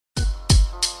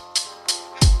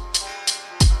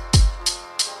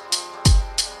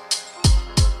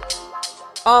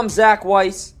I'm Zach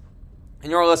Weiss,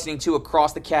 and you're listening to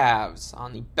Across the Cavs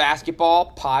on the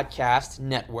Basketball Podcast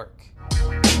Network.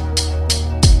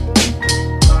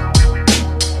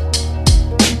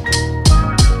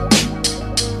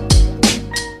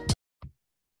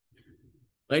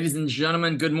 Ladies and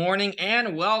gentlemen, good morning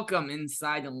and welcome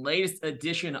inside the latest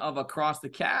edition of Across the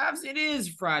Cavs. It is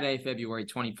Friday, February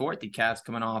 24th. The Cavs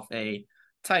coming off a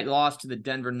tight loss to the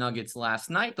Denver Nuggets last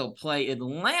night. They'll play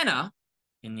Atlanta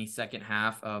in the second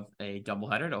half of a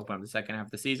doubleheader to open up the second half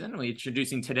of the season. We'll be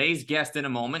introducing today's guest in a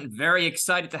moment. Very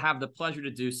excited to have the pleasure to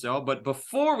do so. But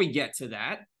before we get to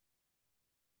that,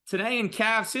 today in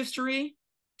Cavs history,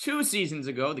 2 seasons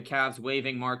ago, the Cavs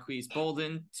waiving Marquise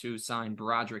Bolden to sign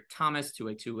Broderick Thomas to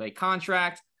a 2-way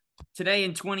contract. Today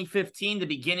in 2015, the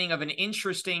beginning of an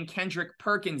interesting Kendrick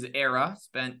Perkins era.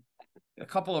 Spent a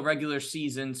couple of regular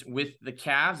seasons with the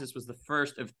Cavs. This was the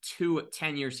first of 2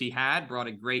 tenures he had. Brought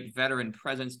a great veteran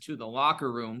presence to the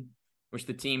locker room, which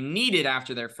the team needed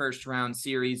after their first round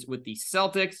series with the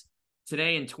Celtics.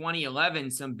 Today in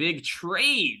 2011, some big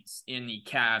trades in the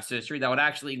Cavs history that would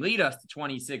actually lead us to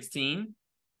 2016.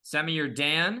 Samir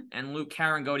Dan and Luke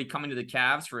Harangody coming to the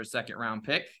Cavs for a second-round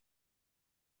pick.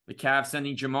 The Cavs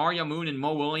sending Jamario Moon and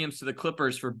Mo Williams to the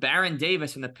Clippers for Baron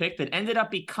Davis in the pick that ended up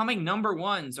becoming number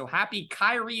 1. So happy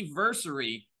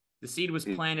Kyrie-versary. The seed was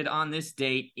planted on this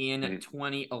date in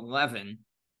 2011.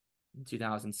 In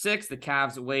 2006, the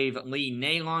Cavs waive Lee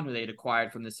Nailon, who they had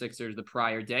acquired from the Sixers the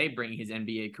prior day, bringing his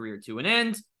NBA career to an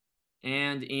end.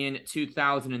 And in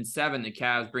 2007, the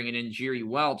Cavs bringing in Jerry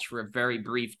Welch for a very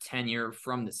brief tenure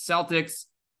from the Celtics.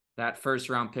 That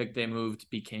first-round pick they moved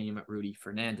became Rudy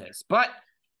Fernandez. But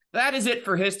that is it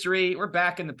for history. We're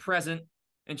back in the present.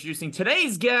 Introducing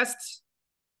today's guest,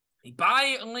 the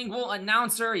bilingual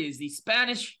announcer. He is the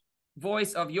Spanish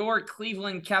voice of your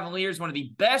Cleveland Cavaliers, one of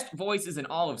the best voices in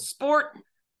all of sport,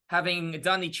 having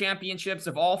done the championships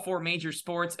of all 4 major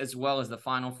sports as well as the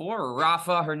Final Four.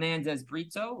 Rafa Hernandez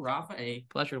Brito. Rafa, a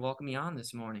pleasure to welcome you on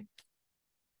this morning.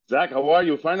 Zach, how are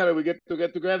you? Finally, we get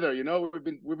together. You know,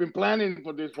 we've been planning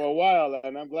for this for a while,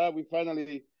 and I'm glad we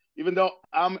finally, even though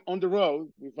I'm on the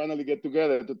road, we finally get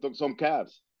together to talk some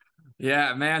Cavs.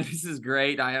 Yeah, man, this is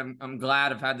great. I'm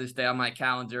glad I've had this day on my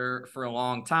calendar for a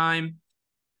long time.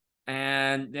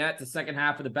 And yeah, the second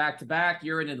half of the back-to-back,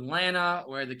 you're in Atlanta,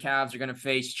 where the Cavs are going to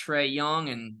face Trae Young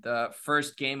in the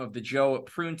first game of the Joe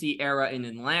Prunty era in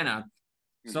Atlanta.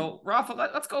 So, Rafa,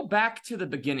 let's go back to the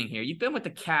beginning here. You've been with the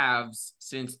Cavs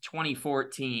since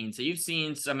 2014, so you've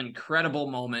seen some incredible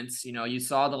moments. You know, you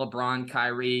saw the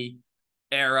LeBron-Kyrie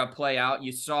era play out.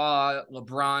 You saw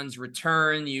LeBron's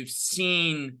return. You've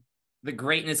seen the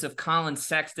greatness of Colin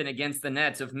Sexton against the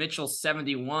Nets, of Mitchell's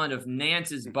 71, of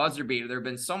Nance's buzzer beater. There have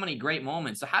been so many great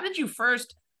moments. So how did you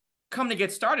first come to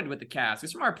get started with the Cavs?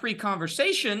 Because from our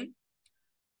pre-conversation,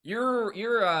 your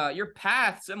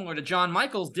path, similar to John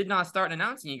Michaels, did not start in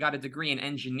announcing. You got a degree in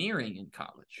engineering in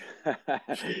college.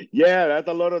 Yeah, that's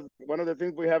one of the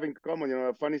things we have in common. You know,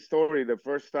 a funny story. The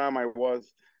first time I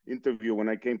was interviewed when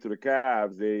I came to the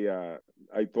Cavs,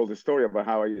 I told the story about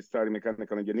how I studied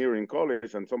mechanical engineering in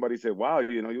college, and somebody said, "Wow,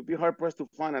 you know, you'd be hard pressed to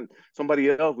find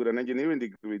somebody else with an engineering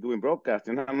degree doing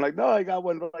broadcasting." And I'm like, "No, I got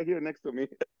one right here next to me."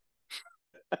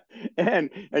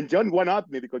 and John went at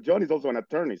me because John is also an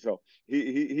attorney, so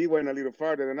he went a little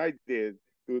farther than I did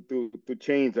to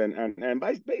change and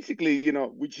basically, you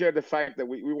know, we shared the fact that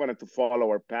we wanted to follow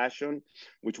our passion,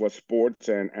 which was sports,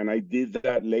 and I did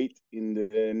that late in the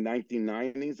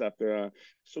 1990s after a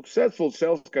successful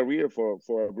sales career for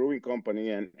a brewing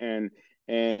company, and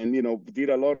you know, did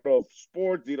a lot of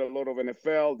sports, did a lot of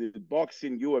NFL, did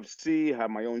boxing, UFC, had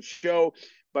my own show.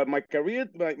 But my career,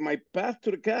 my path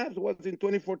to the Cavs was in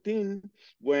 2014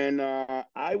 when I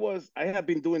had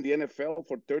been doing the NFL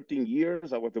for 13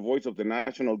 years. I was the voice of the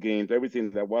national games, everything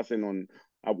that wasn't on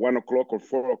at 1 o'clock or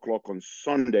 4 o'clock on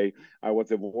Sunday. I was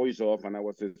the voice of, and I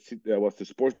was the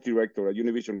sports director at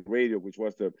Univision Radio, which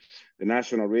was the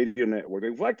national radio network.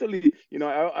 And actually, you know,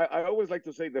 I always like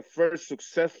to say the first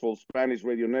successful Spanish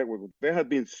radio network. There had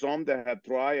been some that had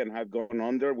tried and had gone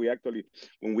under. We actually,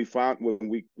 when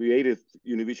we created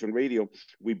Univision Radio,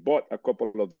 we bought a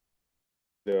couple of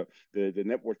the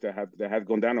networks that had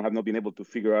gone down or have not been able to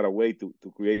figure out a way to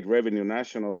create revenue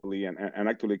nationally and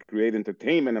actually create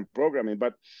entertainment and programming.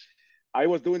 But I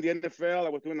was doing the NFL. I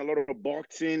was doing a lot of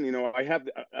boxing. You know,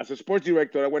 as a sports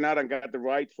director, I went out and got the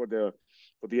rights for the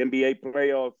NBA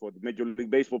playoffs, for the Major League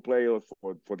Baseball playoffs,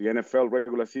 for the NFL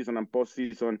regular season and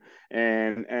postseason,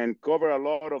 and cover a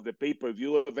lot of the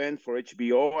pay-per-view events for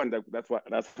HBO, and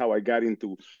that's how I got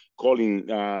into calling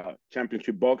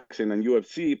championship boxing and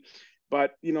UFC.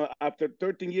 But you know, after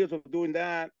 13 years of doing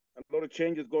that, lot of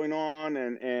changes going on,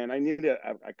 and I needed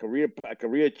a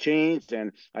career change,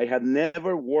 and I had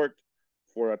never worked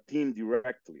for a team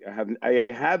directly. I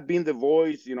had been the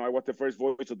voice, I was the first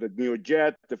voice of the New York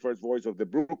Jets, the first voice of the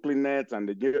Brooklyn Nets, and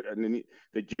the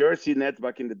Jersey Nets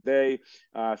back in the day.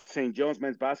 St. John's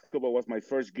men's basketball was my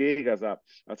first gig as a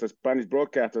Spanish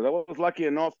broadcaster. I was lucky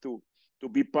enough to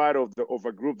be part of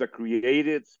a group that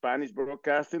created Spanish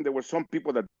broadcasting. There were some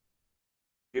people that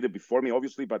did it before me,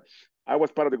 obviously, but I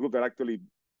was part of the group that actually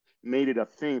made it a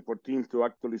thing for teams to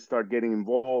actually start getting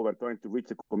involved and trying to reach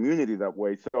the community that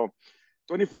way. So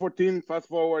 2014, fast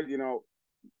forward,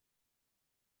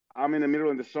 I'm in the middle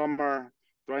of the summer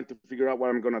trying to figure out what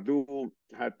I'm going to do.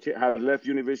 Had left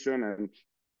Univision, and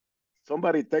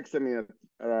somebody texted me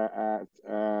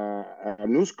a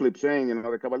news clip saying,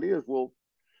 the Cavaliers will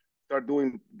start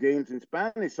doing games in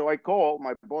Spanish. So I called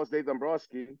my boss, Dave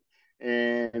Dombrowski,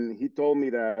 and he told me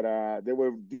that they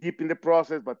were deep in the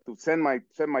process, but to send my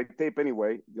tape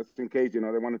anyway, just in case, they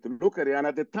wanted to look at it. And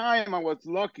at the time, I was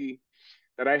lucky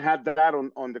that I had that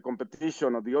on the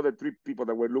competition of the other three people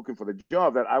that were looking for the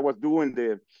job, that I was doing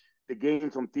the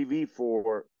games on TV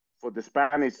for the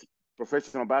Spanish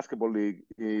Professional Basketball League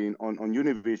on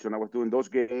Univision. I was doing those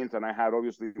games, and I had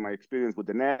obviously my experience with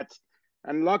the Nets.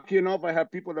 And lucky enough, I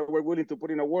had people that were willing to put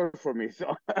in a word for me.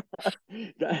 So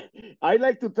I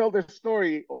like to tell the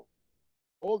story,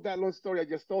 all that long story I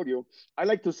just told you. I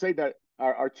like to say that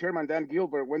our chairman, Dan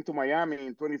Gilbert, went to Miami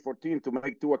in 2014 to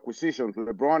make two acquisitions,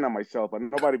 LeBron and myself,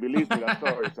 and nobody believes me that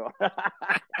story. So,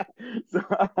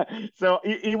 so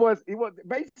it was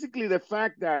basically the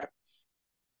fact that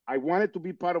I wanted to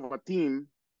be part of a team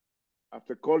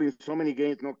after calling so many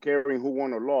games, not caring who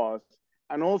won or lost,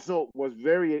 and also was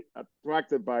very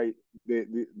attracted by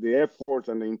the efforts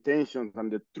and the intentions and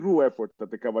the true efforts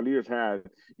that the Cavaliers had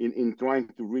in trying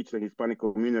to reach the Hispanic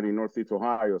community in Northeast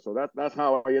Ohio. So that's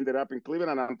how I ended up in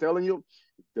Cleveland, and I'm telling you,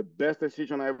 the best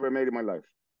decision I ever made in my life.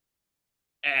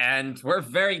 And we're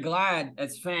very glad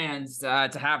as fans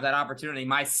to have that opportunity.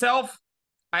 Myself,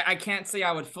 I can't say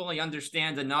I would fully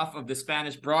understand enough of the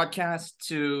Spanish broadcast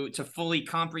to fully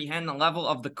comprehend the level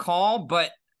of the call,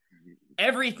 but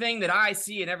everything that I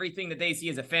see and everything that they see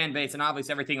as a fan base, and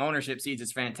obviously everything ownership sees,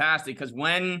 is fantastic, because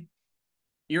when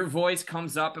your voice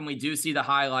comes up and we do see the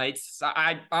highlights,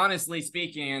 I honestly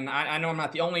speaking, and I know I'm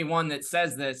not the only one that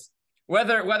says this,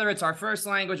 whether it's our first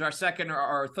language, our second, or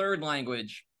our third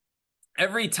language,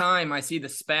 every time I see the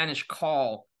Spanish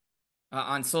call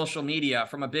on social media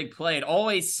from a big play, it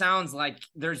always sounds like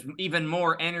there's even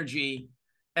more energy,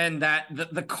 and that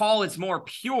the call is more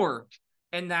pure,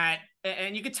 and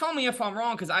you can tell me if I'm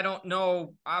wrong, because I don't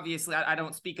know, obviously I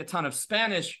don't speak a ton of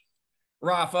Spanish,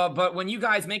 Rafa, but when you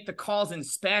guys make the calls in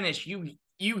Spanish, you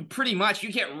pretty much,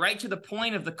 you get right to the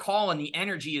point of the call, and the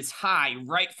energy is high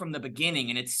right from the beginning,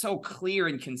 and it's so clear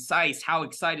and concise how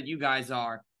excited you guys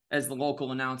are as the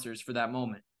local announcers for that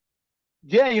moment.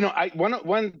 Yeah,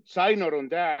 one side note on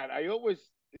that, I don't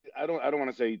want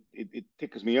to say it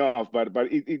tickles me off, but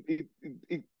it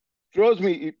throws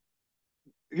me.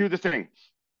 Here's the thing.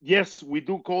 Yes, we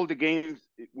do call the games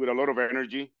with a lot of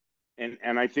energy,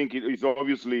 and I think it is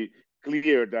obviously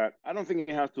clear that I don't think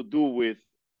it has to do with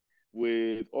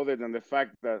other than the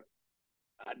fact that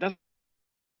that's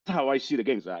how I see the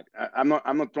game, Zach. I'm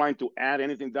not trying to add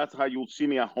anything. That's how you'll see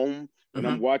me at home when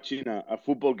I'm watching a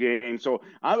football game. So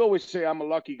I always say I'm a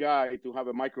lucky guy to have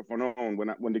a microphone on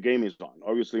when the game is on.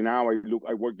 Obviously now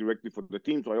I work directly for the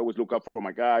team, so I always look up for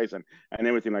my guys and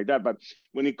everything like that. But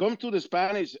when it comes to the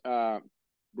Spanish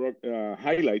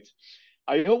highlights,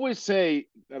 I always say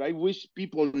that I wish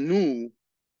people knew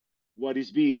what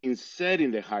is being said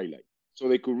in the highlight, so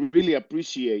they could really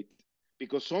appreciate,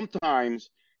 because sometimes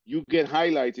you get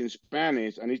highlights in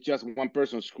Spanish and it's just one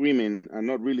person screaming and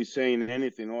not really saying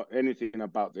anything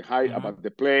about the about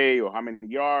the play, or how many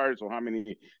yards, or how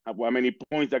many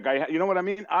points that guy had. You know what I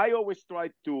mean? I always try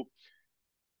to,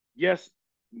 yes,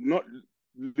 not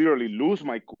literally lose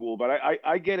my cool, but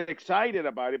I get excited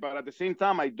about it, but at the same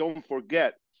time I don't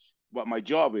forget what my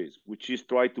job is, which is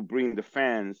try to bring the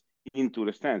fans into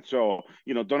the stand. So,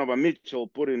 Donovan Mitchell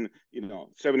put in,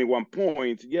 71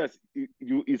 points. Yes,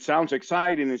 it sounds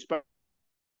exciting in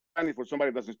Spanish for somebody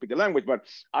who doesn't speak the language, but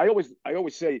I always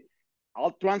say,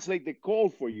 I'll translate the call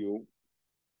for you,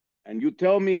 and you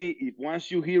tell me if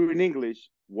once you hear in English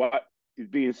what is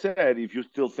being said, if you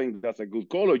still think that's a good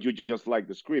call, or you just like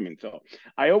the screaming. So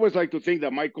I always like to think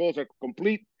that my calls are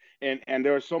complete, and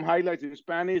there are some highlights in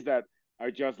Spanish that are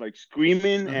just like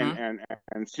screaming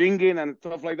and singing and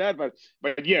stuff like that. But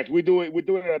yes, we do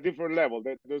it at a different level.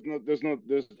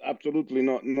 There's absolutely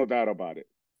no doubt about it.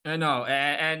 I know,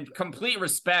 and complete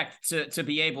respect to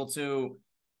be able to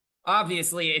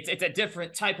obviously it's a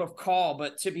different type of call,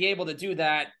 but to be able to do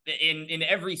that in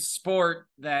every sport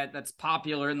that's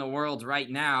popular in the world right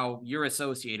now, you're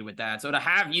associated with that. So to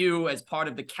have you as part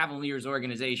of the Cavaliers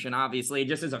organization, obviously,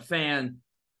 just as a fan,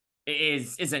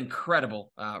 is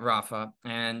incredible, Rafa.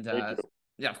 And Thank you.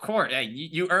 yeah, of course, hey,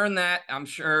 you earn that. I'm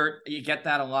sure you get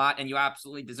that a lot, and you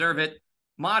absolutely deserve it.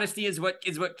 Modesty is what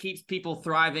keeps people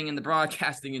thriving in the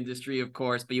broadcasting industry, of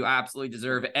course, but you absolutely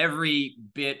deserve every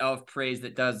bit of praise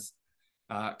that does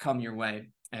come your way.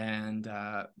 And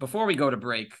before we go to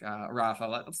break, Rafa,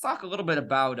 let's talk a little bit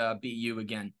about BU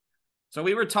again. So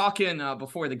we were talking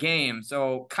before the game.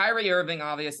 So Kyrie Irving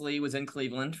obviously was in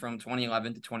Cleveland from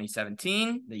 2011 to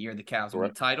 2017, the year the Cavs won the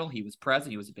Correct. title. He was present.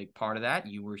 He was a big part of that.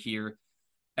 You were here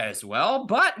as well.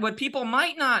 But what people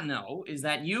might not know is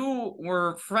that you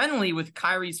were friendly with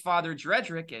Kyrie's father,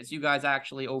 Drederick, as you guys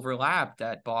actually overlapped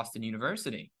at Boston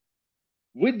University.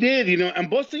 We did, and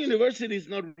Boston University is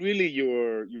not really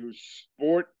your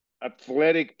sport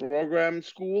athletic program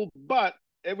school, but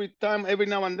every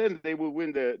now and then they will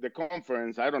win the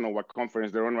conference. I don't know what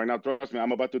conference they're on right now. Trust me,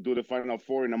 I'm about to do the Final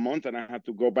Four in a month, and I have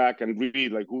to go back and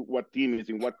read like what team is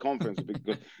in what conference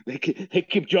because they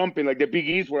keep jumping. Like the Big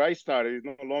East where I started is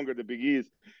no longer the Big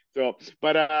East. So,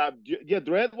 but yeah,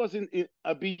 Dred was in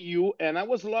a BU, and I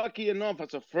was lucky enough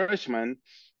as a freshman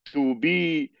to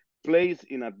be placed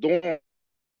in a dorm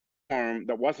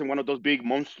that wasn't one of those big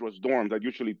monstrous dorms that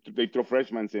usually they throw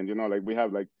freshmen in. Like we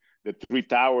have like the three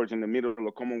towers in the middle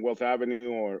of Commonwealth Avenue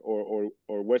or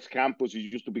West Campus, it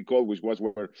used to be called, which was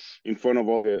where in front of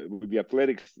all the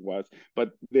athletics was.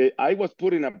 But I was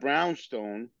put in a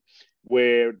brownstone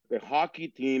where the hockey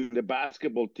team, the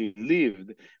basketball team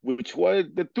lived, which was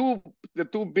the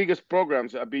two biggest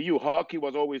programs at BU. Hockey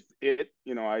was always it.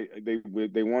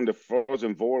 They won the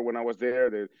Frozen Four when I was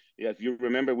there. If you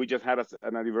remember, we just had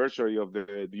an anniversary of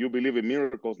the You Believe in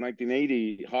Miracles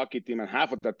 1980 hockey team, and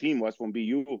half of the team was from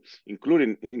BU,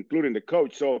 including the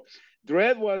coach. So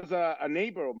Dred was a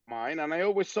neighbor of mine, and I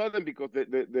always saw them because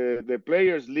the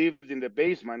players lived in the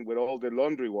basement where all the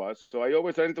laundry was. So I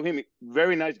always ran into him.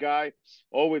 Very nice guy,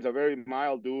 always a very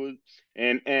mild dude.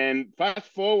 And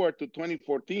fast forward to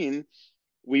 2014,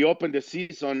 we opened the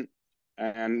season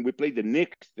and we played the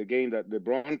Knicks, the game that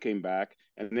LeBron came back,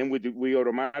 and then we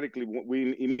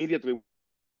immediately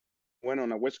went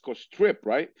on a West Coast trip,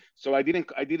 right? So I didn't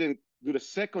do the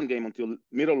second game until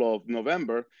middle of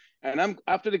November. And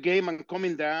after the game, I'm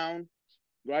coming down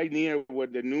right near where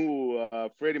the new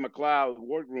Freddie McLeod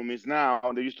workroom is now.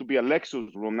 There used to be a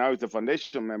Lexus room. Now it's the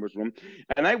foundation members room.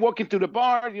 And I walk into the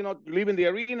bar, leaving the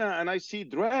arena, and I see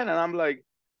Dren, and I'm like,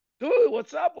 dude,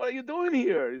 what's up? What are you doing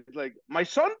here? It's like, my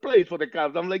son plays for the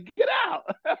Cavs. I'm like, get out.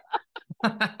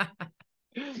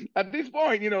 At this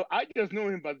point, I just knew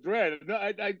him by Dred. No,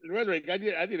 Redrick,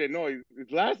 I didn't know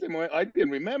his last name. I didn't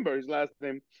remember his last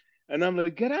name. And I'm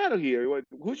like, get out of here. Like,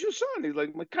 who's your son? He's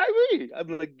like, my Kyrie.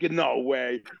 I'm like, no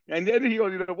way. And then he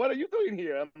goes, what are you doing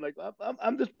here? I'm like,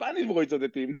 I'm the Spanish voice of the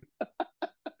team.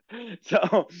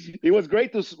 So it was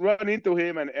great to run into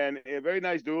him, and a very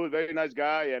nice dude, very nice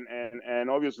guy, and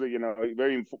obviously,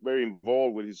 very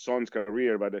involved with his son's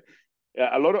career. But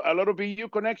a lot of BU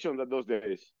connections at those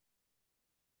days.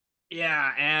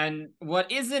 Yeah, and what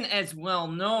isn't as well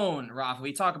known, Rafa,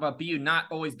 we talk about BU not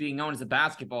always being known as a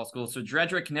basketball school. So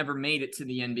Drederick never made it to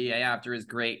the NBA after his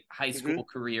great high school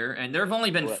career. And there have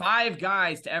only been 5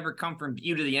 guys to ever come from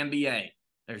BU to the NBA.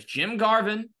 There's Jim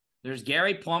Garvin, there's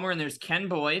Gary Plummer, and there's Ken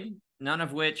Boyd, none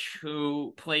of which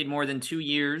who played more than 2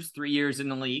 years, 3 years in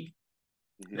the league.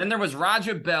 Then there was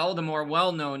Raja Bell, the more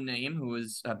well-known name, who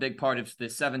was a big part of the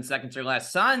 7 Seconds or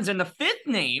Less Suns. And the 5th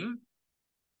name,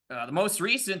 the most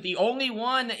recent, the only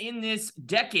one in this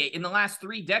decade, in the last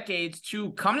 3 decades,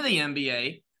 to come to the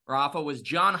NBA, Rafa, was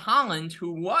John Holland,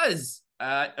 who was,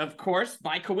 of course,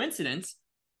 by coincidence,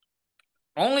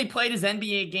 only played his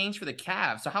NBA games for the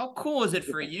Cavs. So how cool is it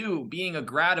for you, being a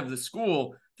grad of the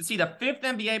school, to see the 5th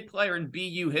NBA player in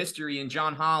BU history and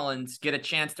John Holland get a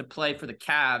chance to play for the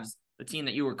Cavs, the team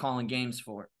that you were calling games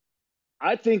for?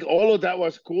 I think all of that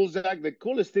was cool, Zach. The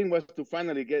coolest thing was to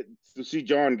finally get to see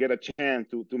John get a chance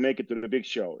to make it to the big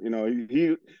show.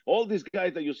 He all these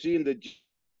guys that you see in the G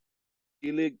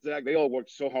League, Zach, they all work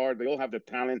so hard. They all have the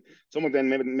talent. Some of them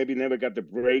maybe never got the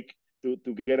break to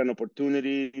get an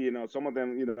opportunity. Some of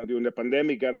them, during the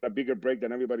pandemic got a bigger break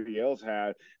than everybody else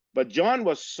had. But John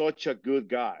was such a good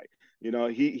guy.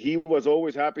 He was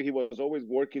always happy. He was always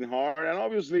working hard. And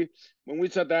obviously, when we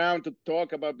sat down to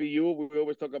talk about BU, we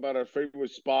always talk about our favorite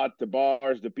spot, the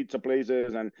bars, the pizza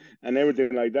places, and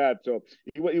everything like that. So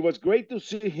it was great to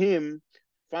see him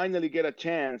finally get a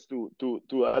chance to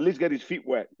at least get his feet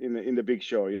wet in the big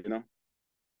show.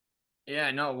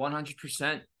 Yeah, no,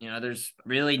 100%. There's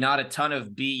really not a ton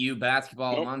of BU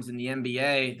basketball Nope. alums in the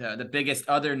NBA. The biggest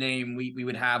other name we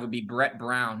would have would be Brett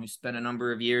Brown, who spent a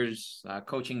number of years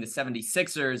coaching the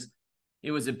 76ers. He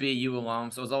was a BU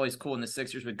alum, so it was always cool when the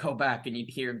Sixers would go back and you'd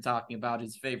hear him talking about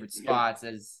his favorite Yep. spots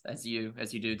as you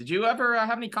do. Did you ever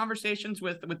have any conversations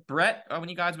with Brett when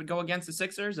you guys would go against the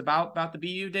Sixers about the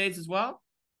BU days as well?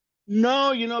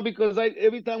 No, because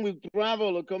every time we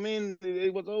travel or come in,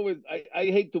 it was always I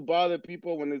hate to bother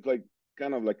people when it's like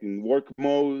kind of like in work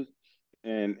mode,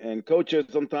 and coaches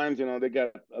sometimes they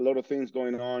got a lot of things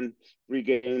going on,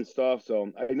 pre-game stuff.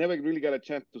 So I never really got a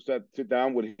chance to sit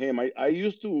down with him. I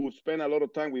used to spend a lot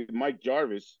of time with Mike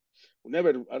Jarvis.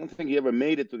 Never, I don't think he ever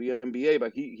made it to the NBA,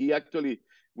 but he actually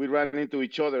we ran into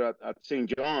each other at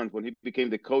St. John's when he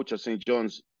became the coach at St.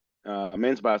 John's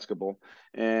men's basketball,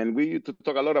 and we used to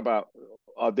talk a lot about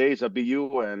our days at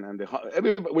BU and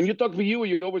when you talk BU,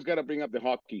 you always got to bring up the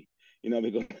hockey,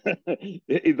 because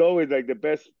it's always like the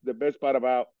best part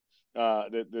about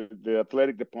the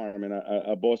athletic department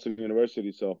at Boston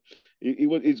University. So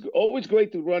it's always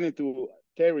great to run into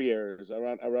terriers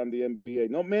around the NBA.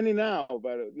 Not many now,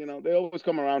 but they always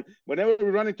come around. Whenever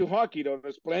we run into hockey, though,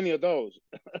 there's plenty of those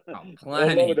Oh, all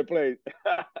over plenty. the place.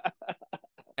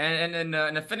 And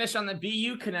to finish on the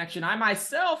BU connection, I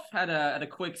myself had a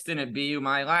quick stint at BU.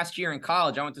 My last year in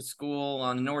college, I went to school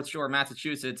on the North Shore,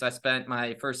 Massachusetts. I spent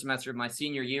my first semester of my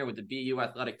senior year with the BU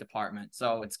athletic department.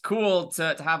 So it's cool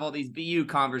to have all these BU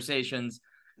conversations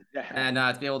and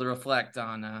to be able to reflect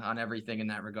on everything in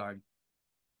that regard.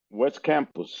 West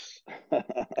Campus.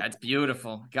 That's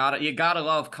beautiful. You gotta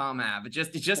love ComAv. It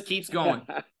just keeps going.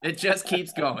 It just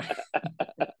keeps going.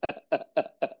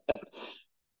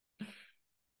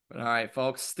 All right,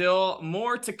 folks. Still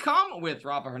more to come with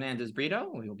Rafa Hernandez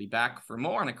Brito. We will be back for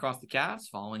more on Across the Cavs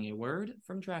following a word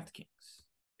from DraftKings.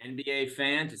 NBA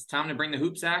fans, it's time to bring the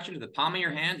hoops action to the palm of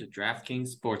your hands with DraftKings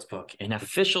Sportsbook, an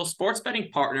official sports betting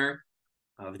partner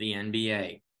of the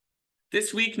NBA.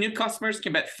 This week, new customers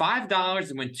can bet $5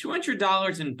 and win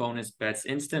 $200 in bonus bets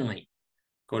instantly.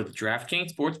 Go to the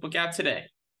DraftKings Sportsbook app today.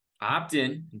 Opt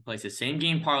in and place a same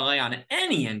game parlay on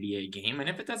any NBA game, and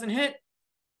if it doesn't hit,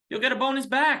 you'll get a bonus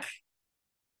back.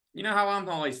 You know how I'm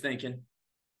always thinking.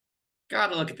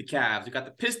 Gotta look at the Cavs. We got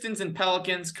the Pistons and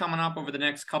Pelicans coming up over the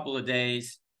next couple of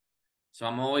days. So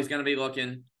I'm always going to be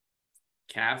looking.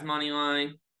 Cavs money line.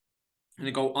 I'm going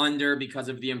to go under because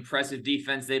of the impressive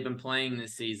defense they've been playing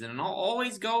this season. And I'll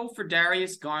always go for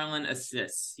Darius Garland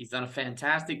assists. He's done a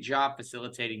fantastic job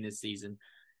facilitating this season.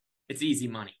 It's easy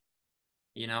money.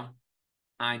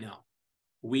 I know.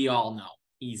 We all know.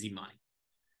 Easy money.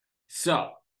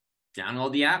 So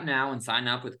download the app now and sign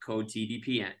up with code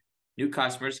TDPN. New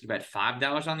customers can bet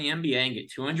 $5 on the NBA and get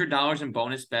 $200 in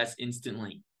bonus bets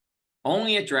instantly.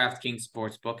 Only at DraftKings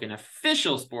Sportsbook, an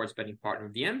official sports betting partner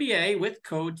of the NBA with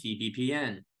code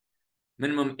TBPN.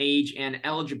 Minimum age and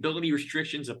eligibility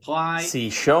restrictions apply. See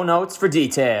show notes for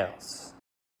details.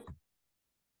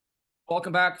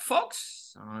 Welcome back,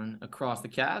 folks, on Across the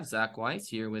Cavs. Zach Weiss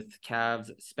here with Cavs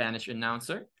Spanish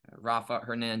announcer, Rafa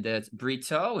Hernandez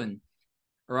Brito. And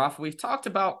Rafa, we've talked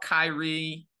about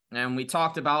Kyrie, and we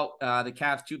talked about the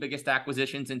Cavs' two biggest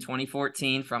acquisitions in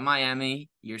 2014 from Miami,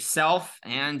 yourself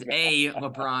and a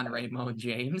LeBron Raymond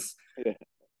James. Yeah.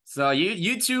 So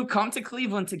you two come to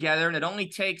Cleveland together, and it only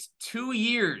takes 2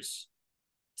 years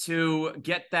to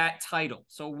get that title.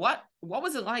 So what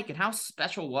was it like, and how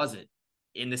special was it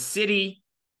in the city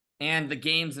and the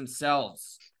games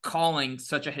themselves, calling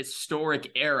such a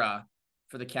historic era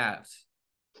for the Cavs?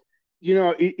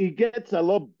 It gets a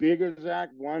lot bigger, Zach,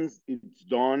 once it's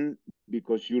done,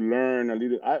 because you learn a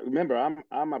little. I remember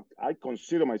I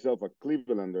consider myself a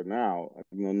Clevelander now.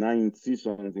 9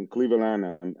 seasons in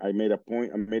Cleveland, and I made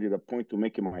it a point to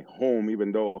make it my home,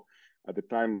 even though at the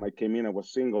time I came in I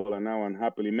was single, and now I'm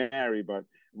happily married. But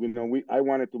I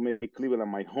wanted to make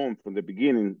Cleveland my home from the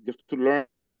beginning, just to learn.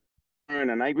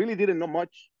 And I really didn't know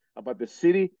much about the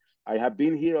city. I have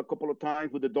been here a couple of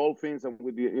times with the Dolphins and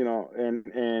with the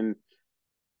and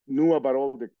knew about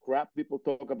all the crap people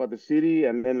talk about the city,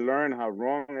 and then learn how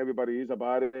wrong everybody is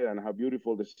about it, and how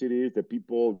beautiful the city is, the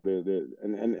people,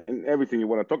 and everything you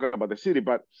want to talk about the city.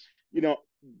 But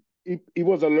it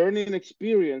was a learning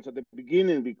experience at the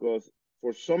beginning, because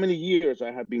for so many years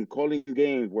I had been calling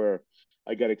games where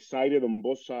I got excited on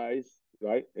both sides,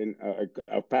 right? And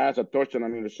a pass, a touchdown,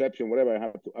 an interception,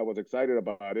 whatever I was excited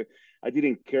about it. I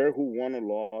didn't care who won or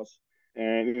lost.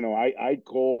 And I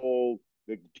called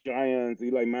the Giants,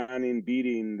 Eli Manning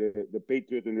beating the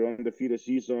Patriots in their undefeated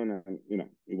season, and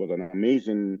it was an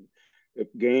amazing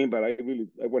game. But I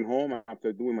went home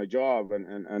after doing my job,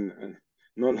 and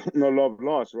no love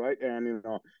lost, right? And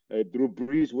Drew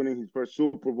Brees winning his first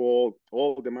Super Bowl,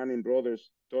 all the Manning brothers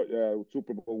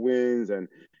Super Bowl wins, and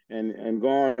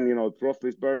gone,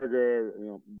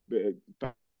 Roethlisberger,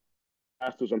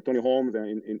 pass to Antonio Holmes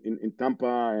in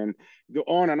Tampa, and go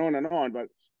on and on and on. But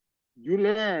you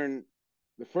learn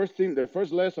the first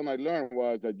lesson I learned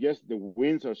was that yes, the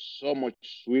wins are so much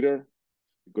sweeter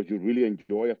because you really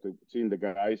enjoy after seeing the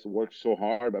guys work so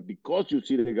hard. But because you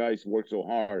see the guys work so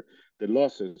hard, the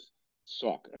losses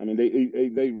suck. I mean,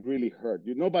 they really hurt.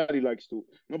 Nobody likes to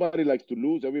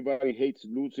lose. Everybody hates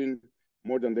losing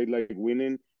more than they like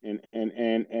winning, and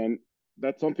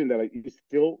that's something that is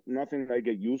still nothing I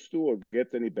get used to or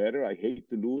gets any better. I hate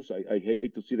to lose. I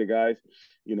hate to see the guys,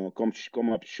 come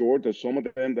up short. There's some of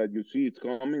them that you see it's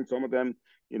coming. Some of them,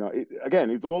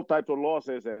 again, it's all types of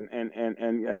losses,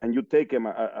 and you take them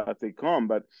as they come.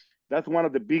 But that's one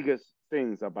of the biggest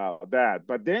things about that.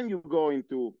 But then you go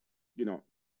into,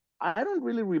 I don't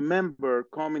really remember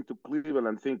coming to Cleveland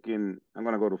and thinking I'm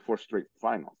going to go to 4 straight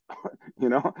finals.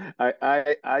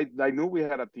 I knew we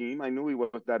had a team. I knew it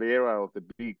was that era of the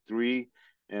big three,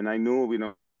 and I knew,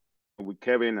 with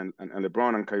Kevin and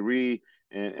LeBron and Kyrie,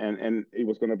 and it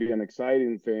was going to be an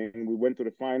exciting thing. We went to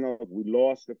the finals. We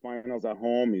lost the finals at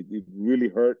home. It really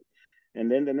hurt.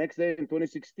 And then the next day in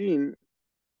 2016,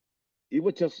 it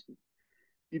was just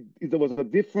there was a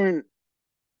different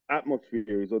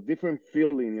atmosphere. It's a different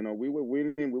feeling. We were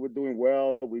winning, we were doing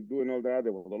well, we were doing all that.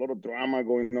 There was a lot of drama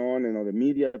going on, the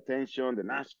media attention, the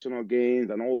national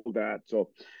games, and all that. So,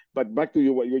 but back to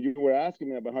you, what you were asking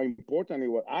me about how important it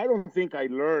was. I don't think I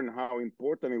learned how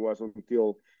important it was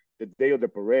until the day of the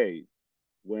parade,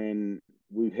 when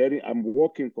I'm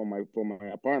walking from my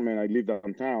apartment. I live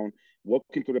downtown,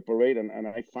 walking to the parade, and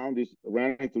I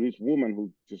ran into this woman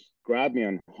who just grabbed me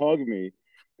and hugged me.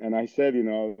 And I said,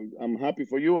 I'm happy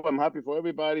for you. I'm happy for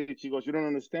everybody. She goes, you don't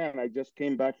understand. I just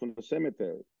came back from the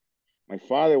cemetery. My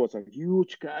father was a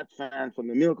huge Cats fan from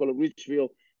the Miracle of Richfield,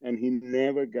 and he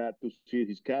never got to see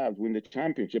his Cavs win the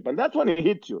championship. And that's when it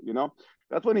hits you,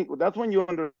 That's when you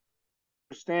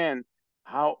understand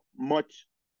how much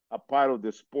a part of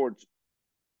the sports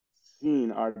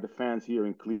scene are the fans here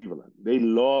in Cleveland. They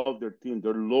love their team.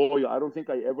 They're loyal. I don't think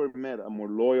I ever met a more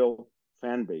loyal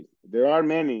fan base. There are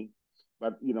many,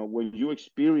 but when you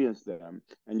experience them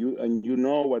and you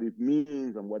know what it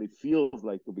means and what it feels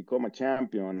like to become a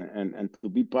champion and to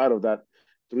be part of that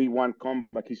 3-1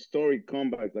 comeback, historic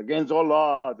comeback against all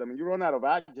odds. I mean, you run out of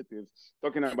adjectives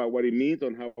talking about what it means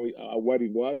and what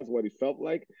it was, what it felt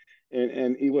like,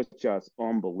 and it was just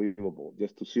unbelievable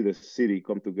just to see the city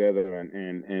come together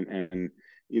and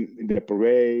in the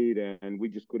parade, and we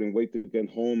just couldn't wait to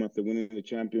get home after winning the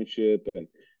championship, and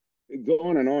go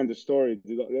on and on. The stories,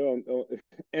 there are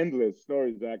endless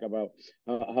stories, Zach, about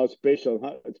how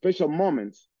special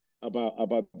moments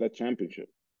about that championship.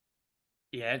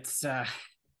 Yeah, it's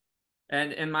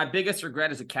and my biggest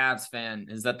regret as a Cavs fan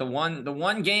is that the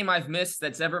one game I've missed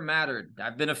that's ever mattered.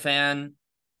 I've been a fan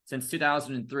since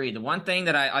 2003. The one thing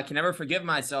that I can never forgive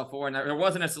myself for, and there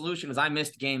wasn't a solution, was I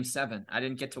missed Game 7. I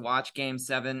didn't get to watch Game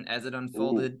 7 as it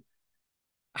unfolded. Ooh.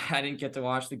 I didn't get to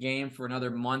watch the game for another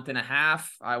month and a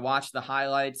half. I watched the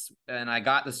highlights, and I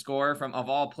got the score from, of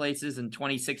all places, in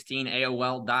 2016,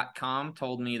 AOL.com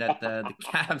told me that the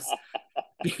Cavs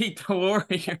beat the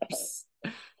Warriors.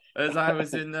 As I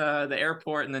was in the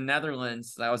airport in the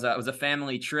Netherlands. It was a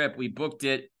family trip. We booked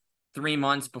it 3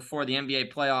 months before the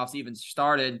NBA playoffs even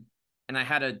started, and I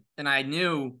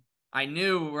knew,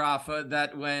 Rafa,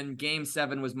 that when Game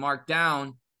 7 was marked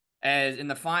down as in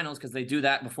the finals, because they do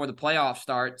that before the playoffs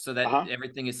start, so that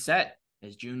everything is set,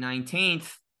 as June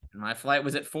 19th, and my flight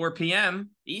was at 4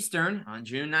 p.m. Eastern on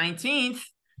June 19th.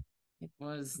 It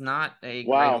was not a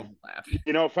great old laugh.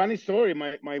 Funny story.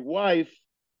 My wife,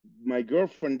 my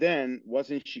girlfriend then, was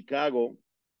in Chicago,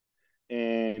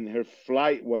 and her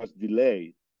flight was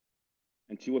delayed,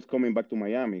 and she was coming back to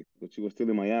Miami, but she was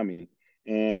still in Miami,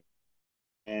 and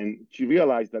she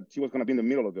realized that she was going to be in the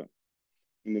middle of the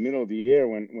year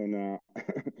when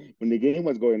when the game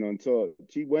was going on. So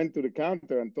she went to the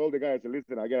counter and told the guy, I said,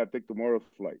 listen, I gotta take tomorrow's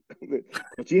flight.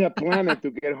 She had planned to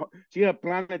get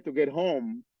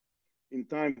home in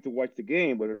time to watch the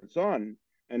game with her son.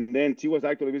 And then she was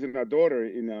actually visiting her daughter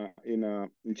in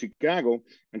Chicago,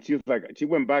 and she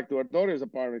went back to her daughter's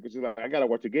apartment because she's like, I gotta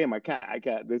watch the game. I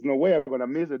can't. There's no way I'm gonna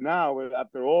miss it now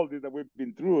after all this that we've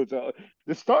been through. So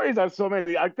the stories are so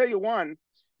many. I'll tell you one.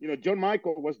 John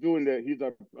Michael was doing he's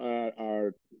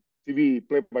our TV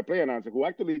play-by-play announcer, who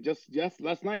actually just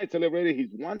last night celebrated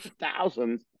his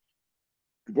 1,000th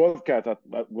broadcast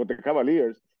with the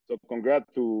Cavaliers. So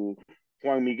congrats to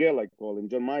Juan Miguel, I call him,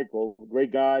 John Michael,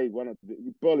 great guy, one of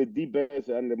probably the best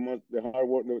and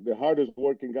the hardest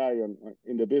working guy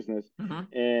in the business.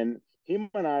 Mm-hmm. And him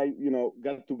and I,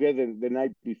 got together the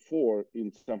night before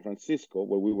in San Francisco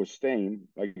where we were staying.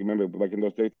 I remember back in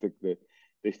those days,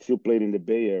 they still played in the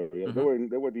Bay Area. Mm-hmm.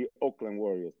 They were the Oakland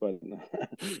Warriors, but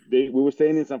we were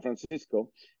staying in San Francisco,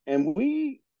 and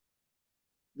we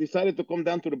decided to come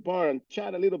down to the bar and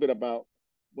chat a little bit about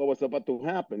what was about to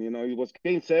happen. It was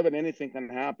Game 7. Anything can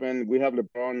happen. We have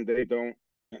LeBron, they don't.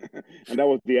 And that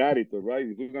was the attitude, right?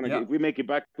 If we make it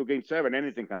back to Game 7,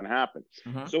 anything can happen.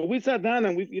 Mm-hmm. So we sat down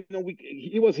and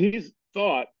it was his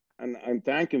thought, and I'm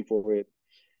thanking for it,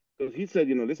 because he said,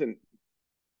 listen,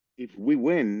 if we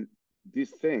win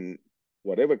this thing,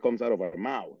 whatever comes out of our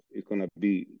mouth is going to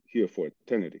be here for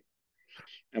eternity.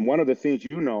 And one of the things,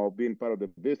 being part of the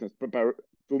business,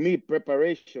 to me,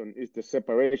 preparation is the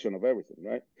separation of everything,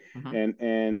 right? Mm-hmm.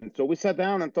 And so we sat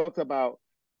down and talked about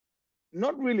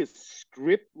not really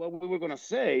script what we were going to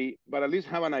say, but at least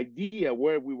have an idea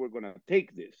where we were going to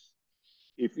take this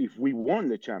if we won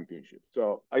the championship.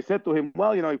 So I said to him,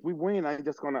 well, if we win,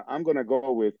 I'm gonna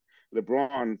go with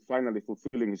LeBron finally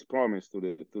fulfilling his promise to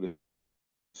the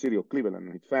city of Cleveland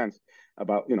and his fans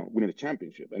about winning the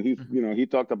championship. And he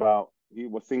talked about he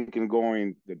was thinking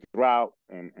going the drought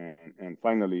and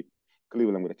finally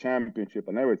Cleveland with a championship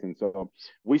and everything. So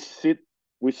we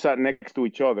sat next to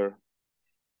each other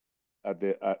at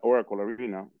Oracle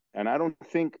Arena, and I don't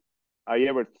think I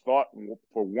ever thought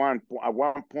at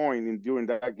one point during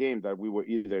that game that we were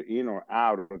either in or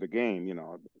out of the game.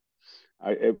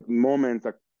 At moments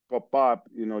that pop up,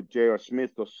 J.R.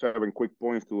 Smith, those 7 quick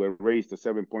points to erase the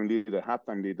 7-point lead, the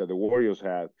halftime lead that the Warriors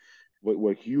had,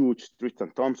 were huge.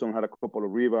 Tristan Thompson had a couple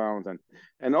of rebounds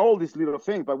and all these little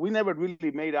things, but we never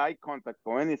really made eye contact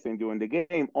or anything during the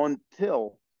game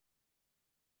until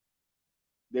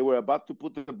they were about to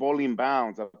put the ball in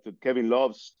bounds after Kevin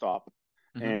Love's stop,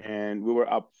 and we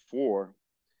were up 4.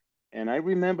 And I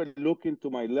remember looking to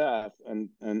my left, and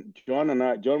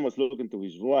John was looking to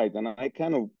his right, and I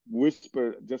kind of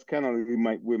whispered, just kind of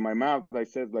with my mouth, I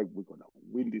said, like, we're gonna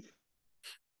win this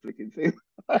freaking thing.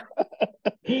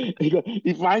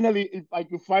 If I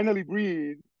could finally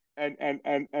breathe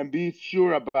and be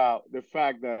sure about the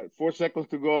fact that 4 seconds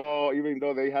to go, even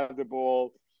though they have the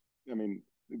ball, I mean,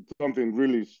 something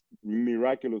really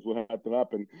miraculous will have to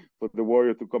happen for the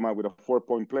Warriors to come out with a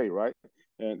 4-point play, right?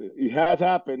 And it has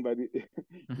happened, but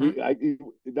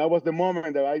that was the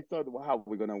moment that I thought, wow,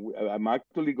 I'm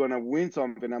actually gonna win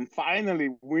something. I'm finally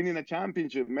winning a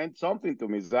championship. Meant something to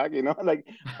me, Zach. Like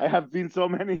I have seen so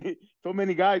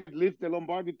many guys lift the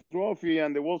Lombardi Trophy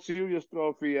and the World Series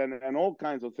trophy and all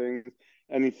kinds of things,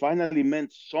 and it finally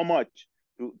meant so much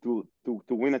to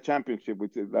win a championship,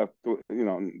 which is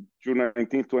June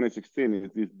 19th,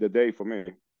 2016 is the day for me.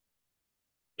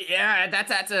 Yeah,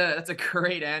 that's a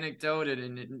great anecdote,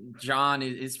 and John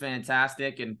is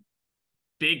fantastic, and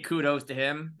big kudos to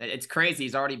him. It's crazy.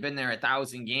 He's already been there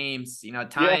 1,000 games.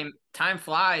 Time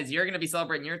flies. You're going to be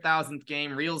celebrating your 1,000th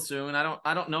game real soon. I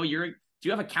don't know. Do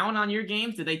you have a count on your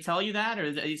games? Did they tell you that, or are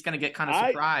you just going to get kind of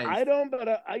surprised? I don't,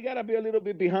 but I gotta be a little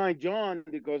bit behind John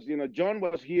because John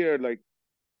was here like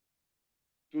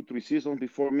 2-3 seasons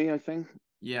before me, I think.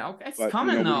 Yeah, okay, it's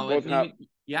coming though.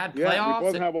 You had playoffs.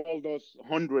 We both have all those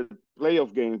 100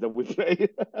 playoff games that we play.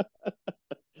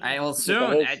 I will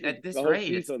soon at this rate.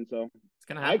 Season, it's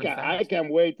gonna happen. I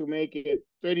can't wait to make it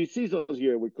 30 seasons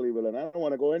here with Cleveland. I don't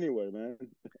want to go anywhere, man.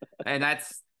 And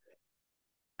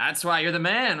that's why you're the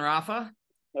man, Rafa.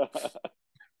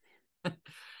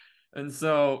 And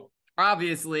so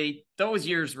obviously those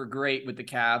years were great with the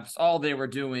Cavs. All they were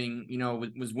doing,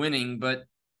 was winning. But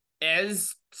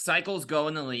as cycles go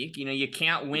in the league, you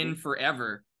can't win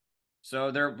forever. So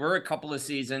there were a couple of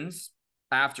seasons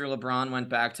after LeBron went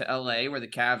back to LA where the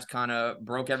Cavs kind of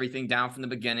broke everything down from the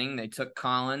beginning. They took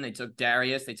Colin, they took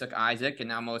Darius, they took Isaac, and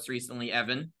now most recently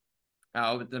Evan.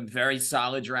 With the very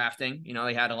solid drafting.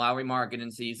 They had a Lowry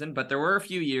Markkanen season, but there were a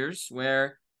few years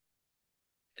where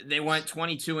they went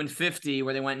 22-50,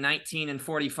 where they went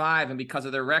 19-45, and because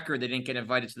of their record, they didn't get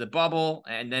invited to the bubble.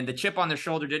 And then the chip on their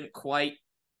shoulder didn't quite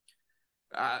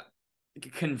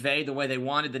convey the way they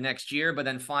wanted the next year, but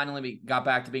then finally we got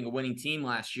back to being a winning team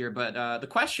last year. But the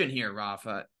question here,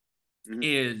 Rafa,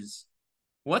 is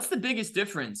what's the biggest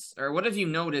difference, or what have you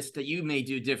noticed that you may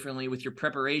do differently with your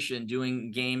preparation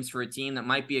doing games for a team that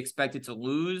might be expected to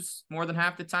lose more than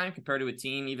half the time compared to a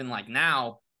team even like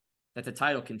now that's a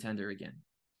title contender again?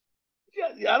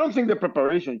 Yeah, I don't think the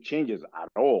preparation changes at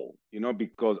all,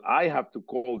 because I have to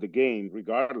call the game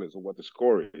regardless of what the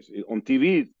score is. On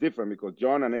TV, it's different because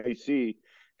John and AC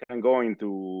can go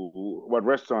into what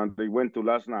restaurant they went to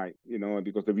last night,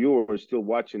 because the viewer is still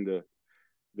watching the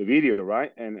video,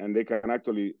 right? And they can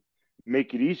actually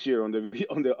make it easier on the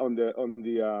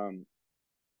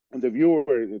on the viewer,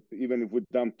 even if we're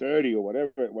down 30 or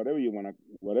whatever you want to,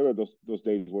 whatever those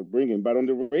days we're bringing. But on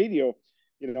the radio,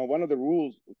 one of the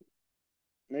rules,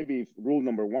 maybe rule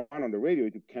number one on the radio,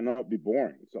 it cannot be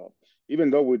boring. So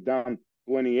even though we're down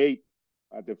 28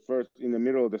 at in the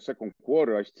middle of the second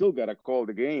quarter, I still gotta call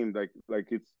the game like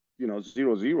it's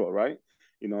 0-0, right?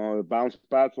 Bounce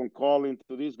pass on calling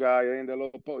to this guy in the low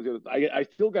post. I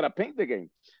still gotta paint the game.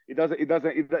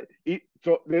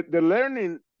 So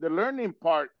the learning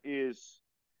part is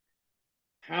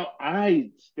how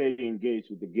I stay engaged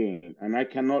with the game, and I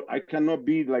cannot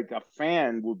be like a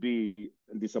fan would be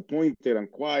disappointed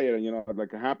and quiet, and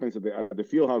like it happens at the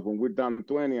field house when we're down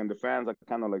 20 and the fans are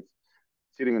kind of like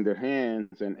sitting in their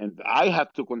hands, and I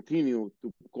have to continue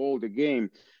to call the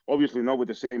game, obviously not with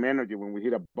the same energy when we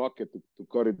hit a bucket to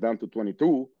cut it down to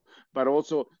 22, but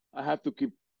also I have to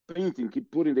keep painting, keep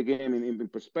putting the game in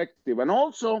perspective, and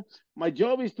also my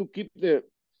job is to keep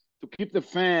the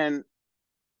fan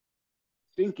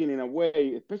thinking in a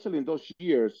way, especially in those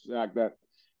years, like that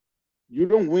you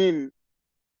don't win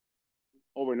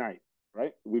overnight,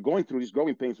 right? We're going through these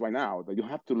growing pains right now, that you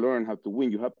have to learn how to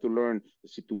win. You have to learn the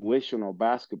situational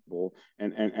basketball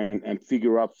and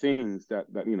figure out things that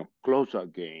close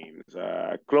out games,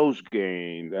 close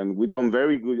games, and we've done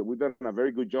a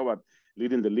very good job at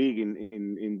leading the league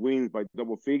in wins by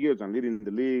double figures and leading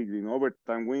the league in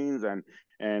overtime wins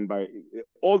and by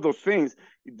all those things.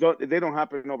 They don't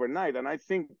happen overnight. And I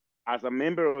think as a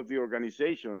member of the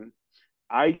organization,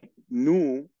 I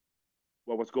knew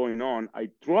what was going on. I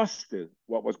trusted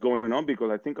what was going on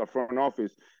because I think our front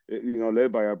office,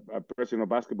 led by our president of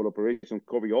basketball operations,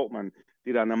 Kobe Altman,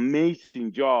 did an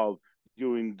amazing job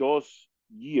during those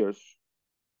years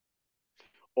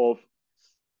of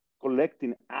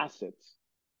collecting assets,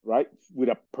 right, with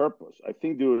a purpose. I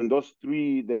think during those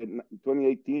the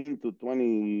 2018 to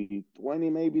 2020,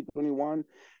 maybe 21,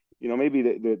 maybe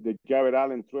the Jared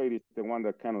Allen trade is the one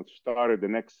that kind of started the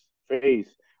next phase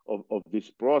of this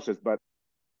process. But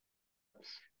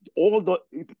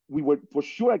we were, for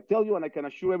sure, I tell you, and I can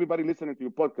assure everybody listening to your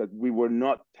podcast, we were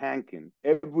not tanking.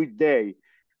 Every day,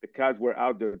 the Cavs were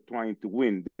out there trying to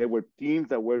win. There were teams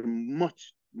that were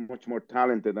much, much more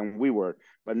talented than we were,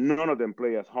 but none of them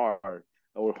play as hard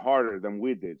or harder than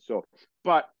we did. So,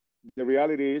 but the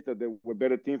reality is that there were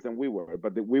better teams than we were,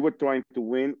 but we were trying to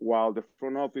win while the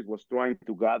front office was trying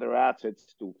to gather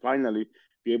assets to finally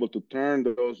be able to turn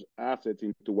those assets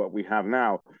into what we have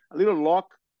now. A little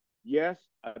luck, yes,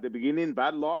 at the beginning,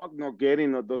 bad luck, not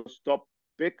getting those top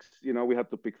picks. We had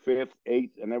to pick 5th,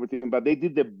 8th, and everything, but they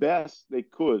did the best they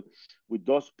could with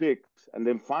those picks. And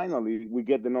then finally, we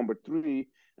get the number 3,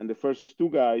 and the first 2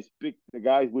 guys picked the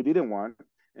guys we didn't want.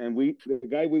 And the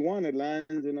guy we wanted lands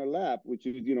in our lap, which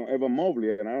is, Evan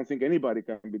Mobley. And I don't think anybody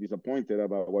can be disappointed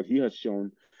about what he has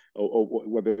shown or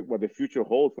what the future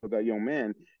holds for that young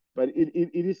man. But it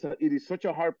is such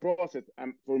a hard process.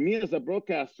 And for me as a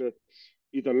broadcaster,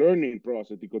 it's a learning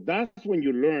process, because that's when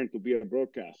you learn to be a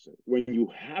broadcaster, when you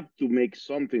have to make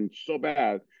something so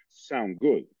bad sound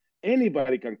good.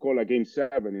 Anybody can call a game 7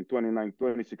 in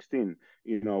 2016,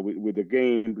 with the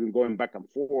game going back and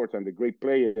forth and the great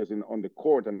players on the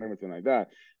court and everything like that.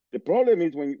 The problem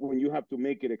is when you have to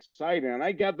make it exciting. And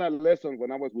I got that lesson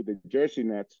when I was with the Jersey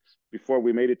Nets before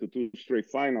we made it to 2 straight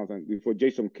finals and before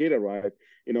Jason Kidd arrived.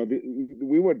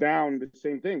 We were down the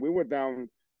same thing. We were down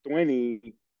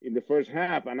 20 in the first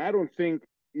half, and I don't think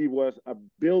it was a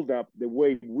build-up the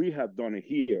way we have done it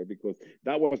here, because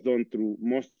that was done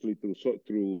mostly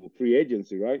through free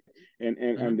agency, right?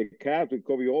 And the Cavs with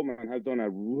Kobe Altman has done a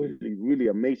really, really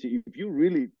amazing. If you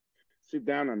really sit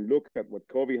down and look at what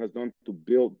Kobe has done to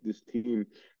build this team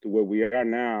to where we are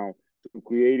now, to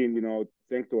creating,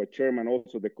 thanks to our chairman,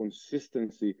 also the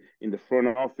consistency in the front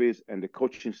office and the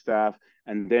coaching staff,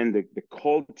 and then the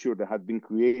culture that has been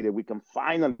created, we can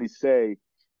finally say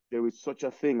there is such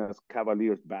a thing as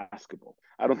Cavaliers basketball.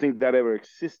 I don't think that ever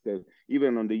existed,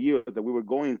 even on the year that we were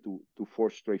going to 4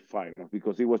 straight finals,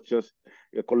 because it was just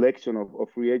a collection of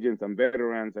free agents and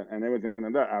veterans and everything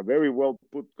like that. A very well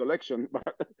put collection,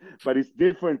 but it's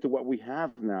different to what we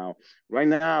have now. Right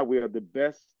now, we are the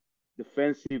best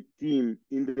defensive team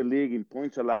in the league in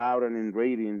points allowed and in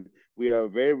rating. We are a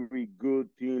very good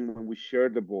team when we share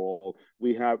the ball.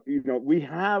 We have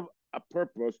a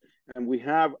purpose and we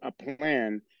have a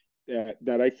plan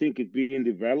that I think is being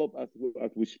developed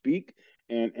as we speak.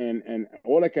 And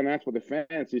all I can ask for the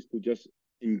fans is to just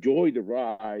enjoy the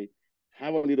ride,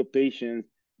 have a little patience,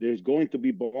 There's going to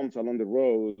be bumps along the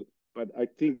road, but I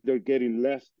think they're getting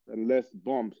less and less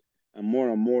bumps and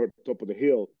more top of the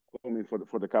hill coming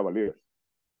for the Cavaliers.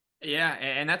 Yeah,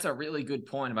 and that's a really good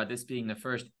point about this being the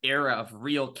first era of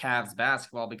real Cavs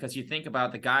basketball, because you think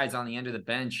about the guys on the end of the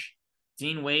bench.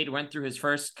 Dean Wade went through his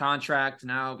first contract.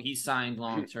 Now he's signed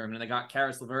long-term. And they got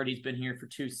Caris LeVert. He's been here for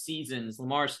 2 seasons.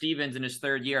 Lamar Stevens in his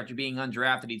 3rd year after being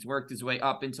undrafted. He's worked his way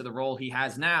up into the role he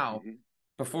has now.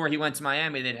 Before he went to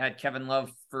Miami, they'd had Kevin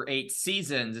Love for 8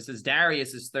 seasons. This is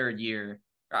Darius's 3rd year.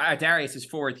 Darius's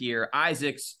 4th year.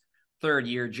 Isaac's 3rd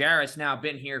year. Jarrett's now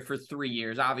been here for 3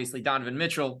 years. Obviously, Donovan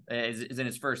Mitchell is in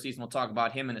his 1st season. We'll talk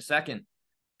about him in a second.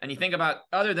 And you think about,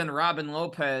 other than Robin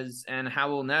Lopez and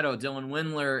Raul Neto, Dylan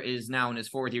Windler is now in his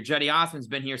 4th year. Cedi Osman's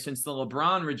been here since the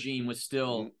LeBron regime was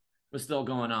still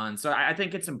going on. So I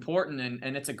think it's important,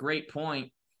 and it's a great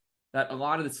point that a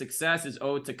lot of the success is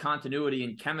owed to continuity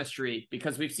and chemistry,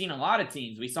 because we've seen a lot of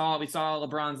teams. We saw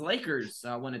LeBron's Lakers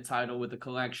win a title with a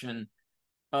collection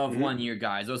of 1-year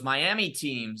guys. Those Miami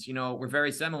teams, were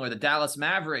very similar. The Dallas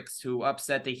Mavericks, who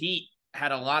upset the Heat,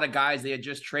 had a lot of guys they had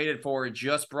just traded for,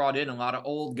 just brought in a lot of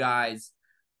old guys,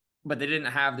 but they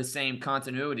didn't have the same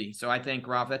continuity. So I think,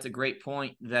 Ralph, that's a great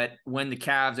point, that when the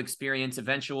Cavs experience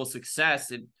eventual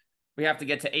success, we have to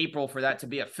get to April for that to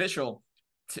be official.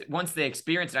 Once they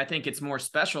experience it, I think it's more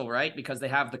special, right? Because they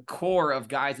have the core of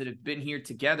guys that have been here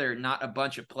together, not a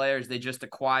bunch of players they just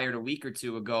acquired a week or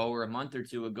 2 ago or a month or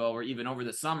 2 ago or even over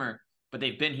the summer, but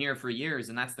they've been here for years.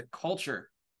 And that's the culture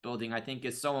building, I think,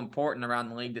 is so important around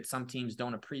the league that some teams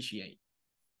don't appreciate.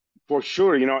 For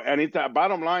sure, and it's a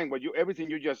bottom line.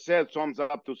 Everything you just said sums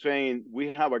up to saying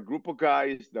we have a group of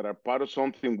guys that are part of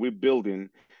something we're building,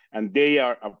 and they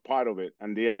are a part of it,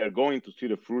 and they are going to see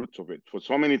the fruits of it. For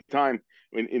so many times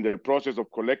in the process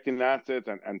of collecting assets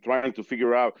and trying to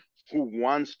figure out who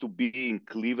wants to be in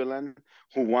Cleveland,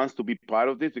 who wants to be part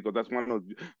of this, because that's one of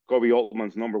Kobe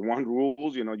Altman's number 1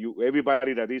 rules.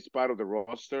 Everybody that is part of the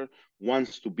roster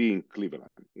wants to be in Cleveland,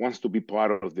 wants to be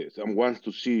part of this, and wants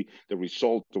to see the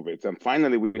result of it. And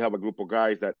finally, we have a group of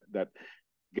guys that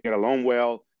get along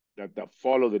well, that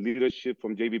follow the leadership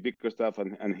from J.B. Bickerstaff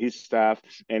and his staff,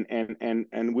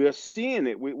 and we are seeing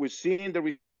it. We're seeing the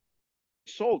result.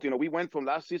 We went from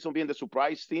last season being the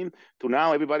surprise team to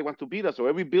now everybody wants to beat us. So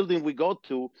every building we go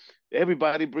to,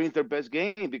 everybody brings their best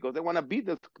game because they want to beat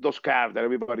those Cavs that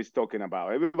everybody's talking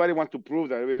about. Everybody wants to prove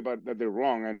that they're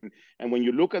wrong. And when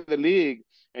you look at the league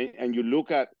and you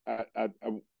look at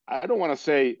I don't want to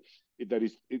say that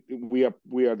we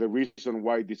are the reason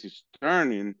why this is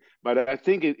turning, but I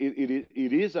think it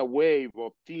is a wave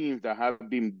of teams that have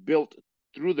been built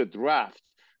through the draft.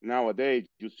 Nowadays,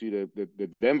 you see the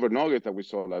Denver Nuggets that we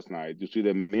saw last night. You see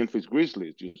the Memphis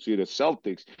Grizzlies. You see the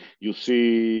Celtics. You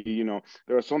see,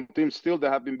 there are some teams still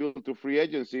that have been built through free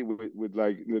agency with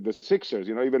like the Sixers,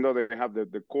 even though they have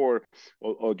the core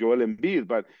of Joel Embiid.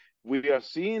 But we are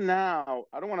seeing now,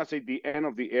 I don't want to say the end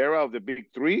of the era of the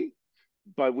Big Three,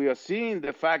 but we are seeing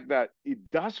the fact that it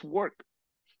does work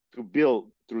to build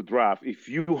through draft if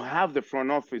you have the front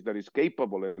office that is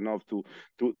capable enough to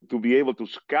be able to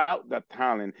scout that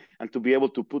talent and to be able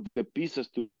to put the pieces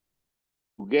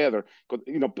together. Because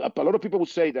a lot of people would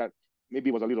say that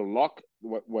maybe it was a little luck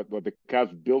what the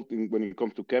Cavs built when it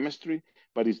comes to chemistry,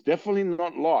 but it's definitely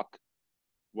not luck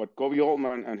what Kobe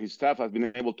Altman and his staff have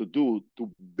been able to do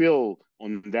to build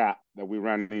on that we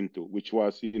ran into, which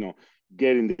was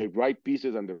getting the right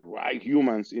pieces and the right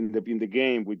humans in the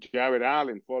game, with Jarrett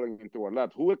Allen falling into our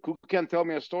lap. Who can tell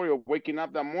me a story of waking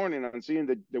up that morning and seeing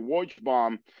the Woj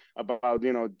bomb about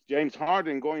James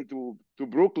Harden going to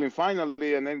Brooklyn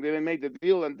finally, and then they made the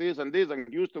deal and this and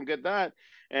Houston get that,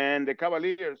 and the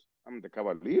Cavaliers. The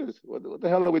Cavaliers. What the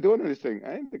hell are we doing in this thing?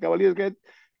 Eh? The Cavaliers get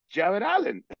Jarrett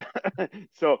Allen.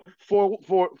 So for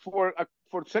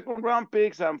second round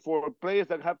picks and for players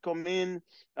that have come in,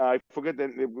 I forget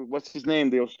what's his name,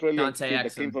 the Australian kid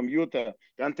that came from Utah,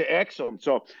 Dante Exum.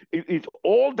 So it's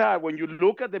all that. When you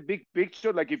look at the big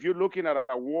picture, like if you're looking at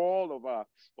a wall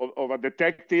of a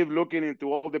detective looking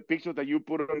into all the pictures that you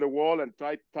put on the wall and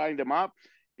tying them up,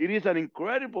 it is an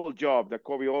incredible job that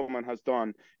Kobe Altman has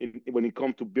done when it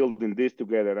comes to building this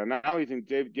together. And now it's in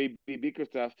J.B.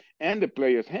 Bickerstaff and the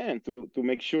players' hands to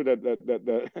make sure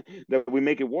that we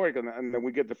make it work and that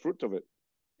we get the fruits of it.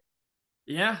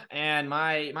 Yeah, and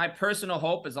my personal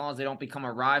hope, as long as they don't become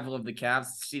a rival of the Cavs,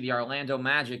 is to see the Orlando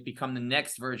Magic become the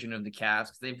next version of the Cavs,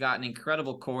 because they've got an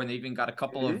incredible core, and they've even got a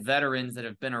couple of veterans that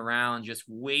have been around just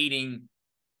waiting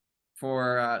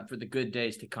for the good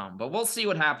days to come. But we'll see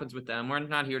what happens with them. We're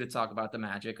not here to talk about the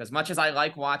Magic. As much as I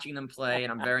like watching them play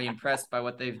and I'm very impressed by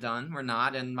what they've done, we're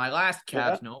not. And my last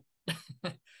Cavs note,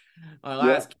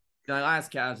 my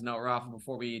last Cavs note, Rafa,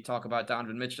 before we talk about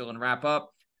Donovan Mitchell and wrap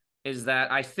up, is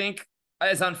that I think,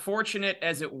 as unfortunate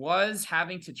as it was,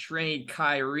 having to trade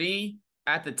Kyrie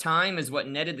at the time is what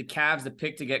netted the Cavs the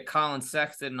pick to get Colin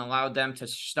Sexton and allowed them to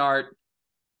start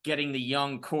getting the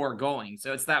young core going.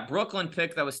 So it's that Brooklyn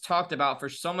pick that was talked about for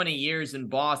so many years in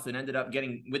Boston ended up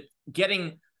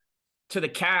getting to the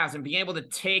Cavs and being able to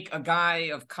take a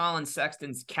guy of Colin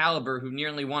Sexton's caliber who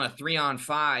nearly won a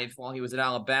 3-on-5 while he was at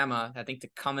Alabama. I think to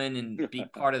come in and be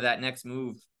part of that next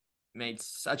move made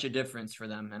such a difference for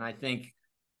them. And I think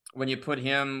when you put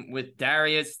him with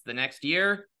Darius the next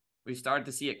year, we started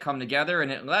to see it come together,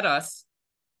 and it led us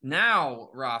now,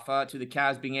 Rafa, to the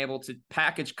Cavs being able to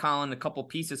package Colin a couple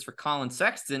pieces for Colin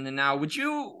Sexton. And now would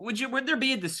there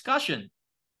be a discussion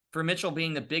for Mitchell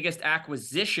being the biggest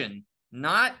acquisition,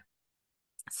 not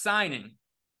signing,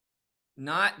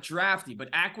 not drafting, but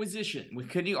acquisition?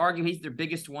 Could you argue he's their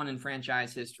biggest one in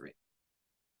franchise history?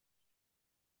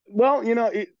 Well,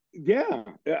 yeah,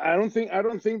 I don't think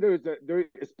there,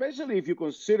 especially if you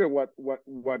consider what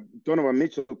Donovan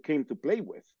Mitchell came to play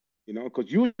with,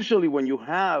 because usually when you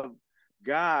have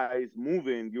guys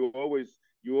moving, you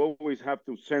always have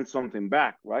to send something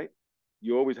back, right?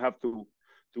 You always have to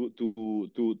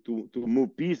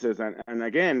move pieces, and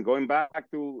again, going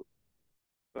back to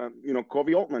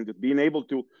Kobe Altman, just being able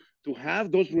to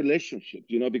have those relationships,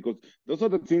 because those are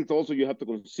the things also you have to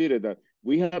consider, that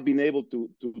we have been able to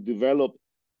develop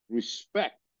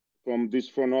respect from these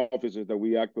front offices that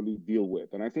we actually deal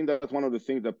with. And I think that's one of the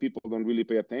things that people don't really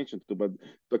pay attention to. But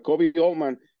Kobe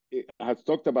Altman has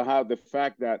talked about how the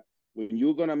fact that when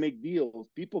you're going to make deals,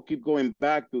 people keep going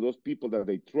back to those people that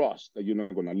they trust, that you're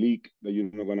not going to leak, that you're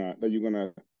going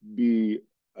to be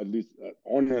at least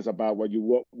honest about what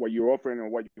you're offering, or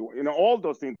what all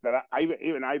those things that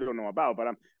I don't know about. But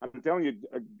I'm telling you,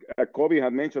 Kobe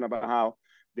had mentioned about how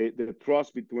the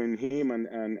trust between him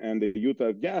and the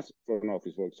Utah Jazz front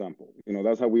office, for example.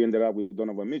 That's how we ended up with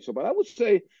Donovan Mitchell. But I would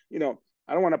say, I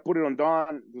don't want to put it on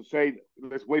Don to say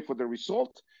let's wait for the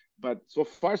result. But so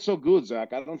far so good,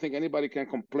 Zach. I don't think anybody can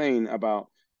complain about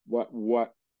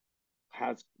what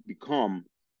has become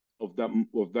of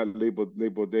that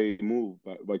Labor Day move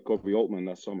by Kobe Altman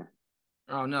that summer.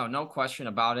 Oh, no question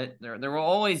about it. There will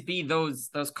always be those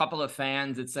couple of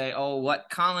fans that say, oh, what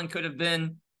Colin could have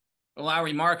been.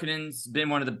 Lauri Markkanen's been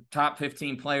one of the top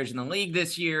 15 players in the league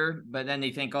this year, but then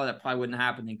they think, oh, that probably wouldn't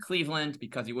happen in Cleveland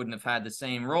because he wouldn't have had the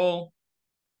same role.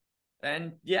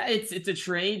 And yeah, it's a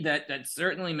trade that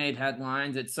certainly made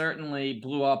headlines. It certainly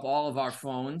blew up all of our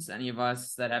phones, any of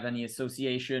us that have any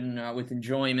association with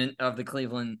enjoyment of the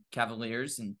Cleveland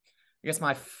Cavaliers. And I guess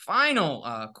my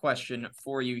final question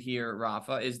for you here,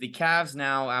 Rafa, is the Cavs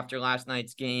now, after last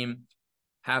night's game,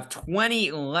 have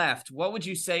 20 left. What would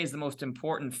you say is the most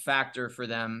important factor for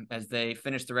them as they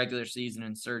finish the regular season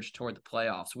and surge toward the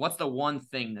playoffs? What's the one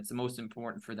thing that's the most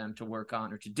important for them to work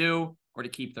on, or to do, or to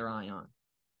keep their eye on?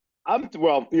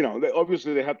 Well,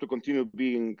 obviously they have to continue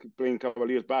playing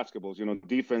Cavaliers basketball.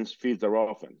 Defense feeds their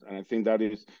offense, and I think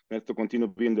that's to continue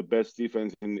being the best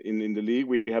defense in the league.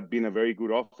 We have been a very good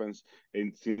offense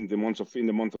in the month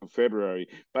of February.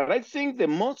 But I think the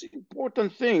most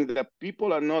important thing that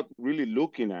people are not really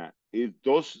looking at is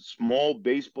those small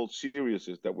baseball series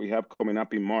that we have coming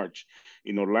up in March,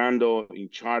 in Orlando, in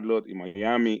Charlotte, in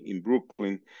Miami, in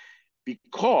Brooklyn,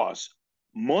 because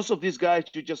most of these guys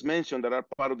you just mentioned that are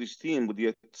part of this team, with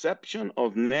the exception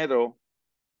of Neto,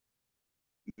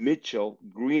 Mitchell,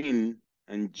 Green,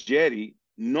 and Jetty,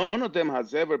 none of them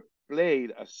has ever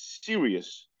played a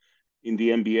series in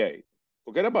the NBA.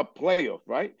 Forget about playoff,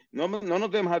 right? None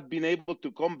of them have been able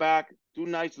to come back 2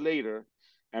 nights later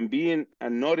and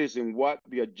noticing what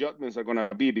the adjustments are going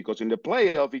to be, because in the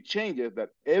playoff, it changes that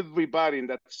everybody in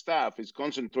that staff is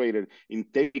concentrated in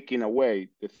taking away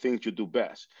the things you do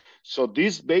best. So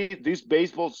this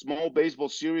small baseball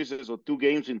series of 2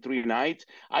 games in 3 nights,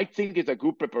 I think it's a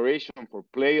good preparation for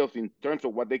playoffs in terms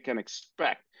of what they can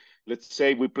expect. Let's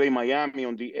say we play Miami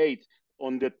on the 8th.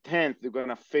 On the 10th, they're going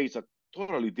to face a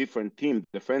totally different team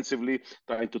defensively,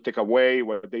 trying to take away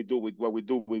what we do with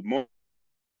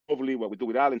Mobley, what we do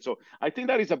with Allen. So I think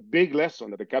that is a big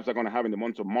lesson that the Cavs are going to have in the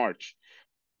month of March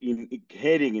in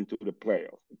heading into the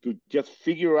playoff, to just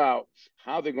figure out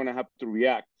how they're going to have to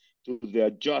react to the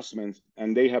adjustments,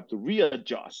 and they have to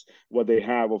readjust what they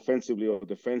have offensively or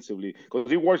defensively,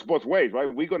 because it works both ways,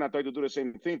 right? We're going to try to do the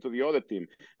same thing to the other team.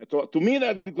 So to me,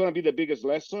 that's going to be the biggest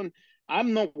lesson.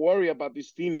 I'm not worried about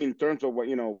this team in terms of what,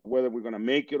 whether we're going to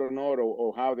make it or not,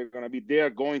 or how they're going to be. They are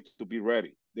going to be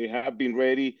ready. They have been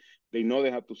ready. They know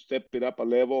they have to step it up a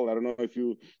level. I don't know if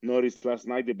you noticed last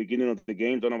night, the beginning of the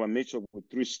game, Donovan Mitchell with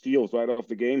 3 steals right off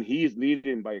the game. He is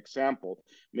leading by example,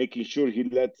 making sure he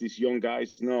lets these young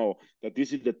guys know that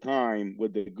this is the time where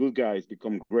the good guys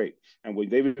become great. And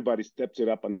when everybody steps it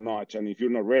up a notch, and if you're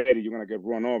not ready, you're going to get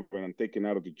run over and taken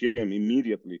out of the gym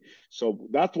immediately. So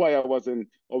that's why I wasn't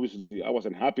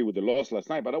happy with the loss last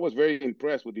night, but I was very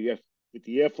impressed with the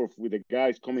effort with the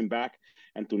guys coming back,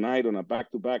 and tonight on a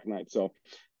back-to-back night. So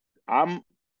I'm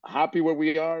happy where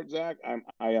we are, Zach.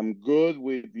 I am good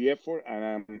with the effort, and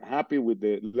I'm happy with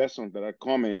the lessons that are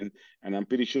coming. And I'm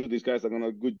pretty sure these guys are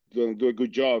gonna do a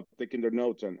good job taking their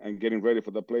notes and getting ready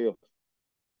for the playoffs.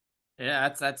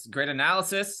 Yeah, that's great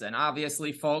analysis. And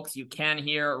obviously, folks, you can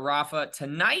hear Rafa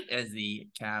tonight as the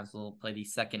Cavs will play the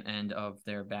second end of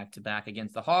their back-to-back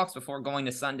against the Hawks before going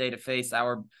to Sunday to face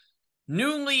our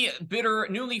newly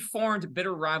formed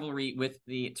bitter rivalry with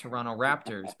the Toronto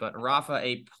Raptors. But Rafa,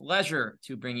 a pleasure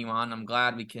to bring you on. I'm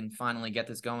glad we can finally get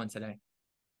this going today.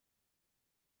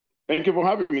 Thank you for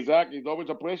having me, Zach. It's always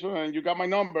a pleasure, and you got my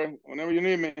number. Whenever you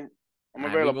need me, I'm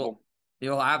available. We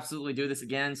will absolutely do this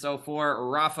again. So for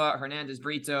Rafa Hernandez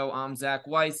Brito, I'm Zach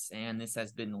Weiss, and this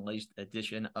has been the latest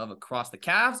edition of Across the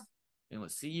Cavs, and we'll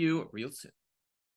see you real soon.